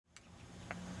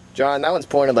John, that one's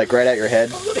pointed like right at your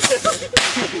head.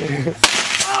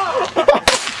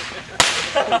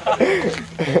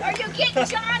 Are you kidding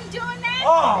John doing that?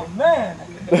 Oh, man.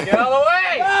 Get out of the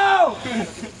way! No!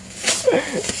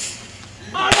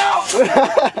 Oh, no!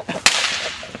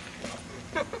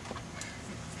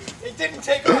 It didn't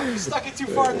take off. You stuck it too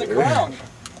far in the ground.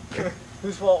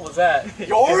 Whose fault was that?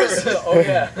 Yours? Oh,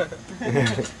 yeah.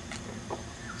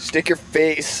 Stick your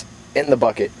face in the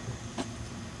bucket.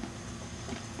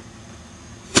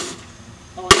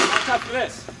 Oh, watch out for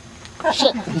this.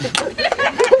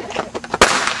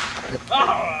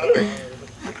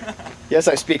 Yes,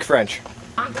 I speak French.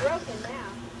 I'm broken now.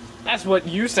 That's what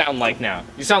you sound like now.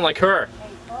 You sound like her.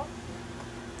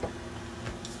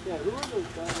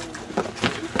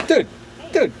 Dude,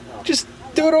 just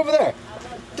do it over there.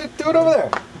 Do it over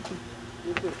there.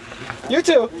 You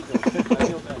too.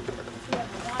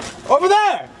 Over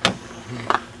there.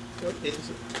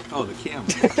 Oh, the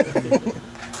camera.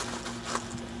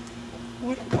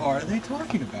 What are they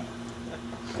talking about?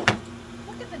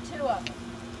 Look at the two of them.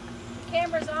 The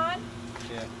camera's on.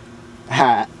 Yeah.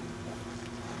 Ha.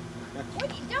 What,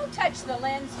 you don't touch the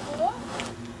lens, fool.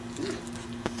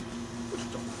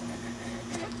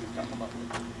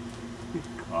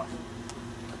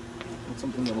 It's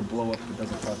something that'll blow up that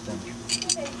doesn't cost damage.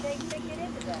 They get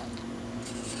into that.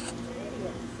 They're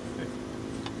idiots.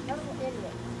 Total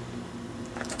idiots.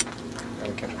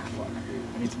 Okay.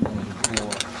 I need some money to blow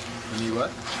up. You need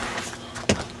what?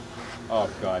 Oh,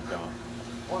 God, don't.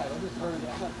 Why? I just heard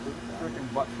that freaking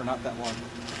butt for not that long.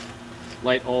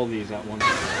 Light all these at once.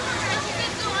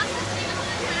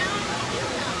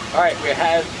 Alright, we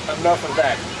had enough of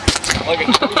that. Like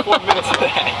 24 minutes of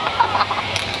that.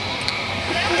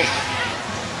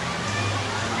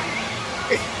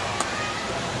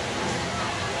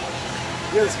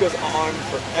 Yeah, this goes on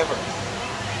forever.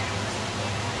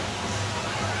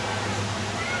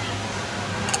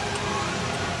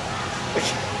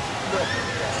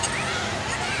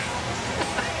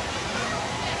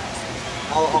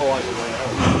 I'll watch it later.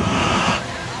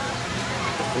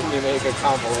 We make a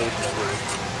compilation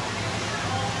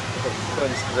of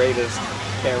Clint's greatest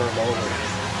camera moments.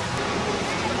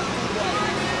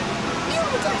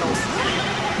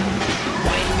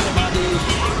 Wine your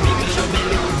body.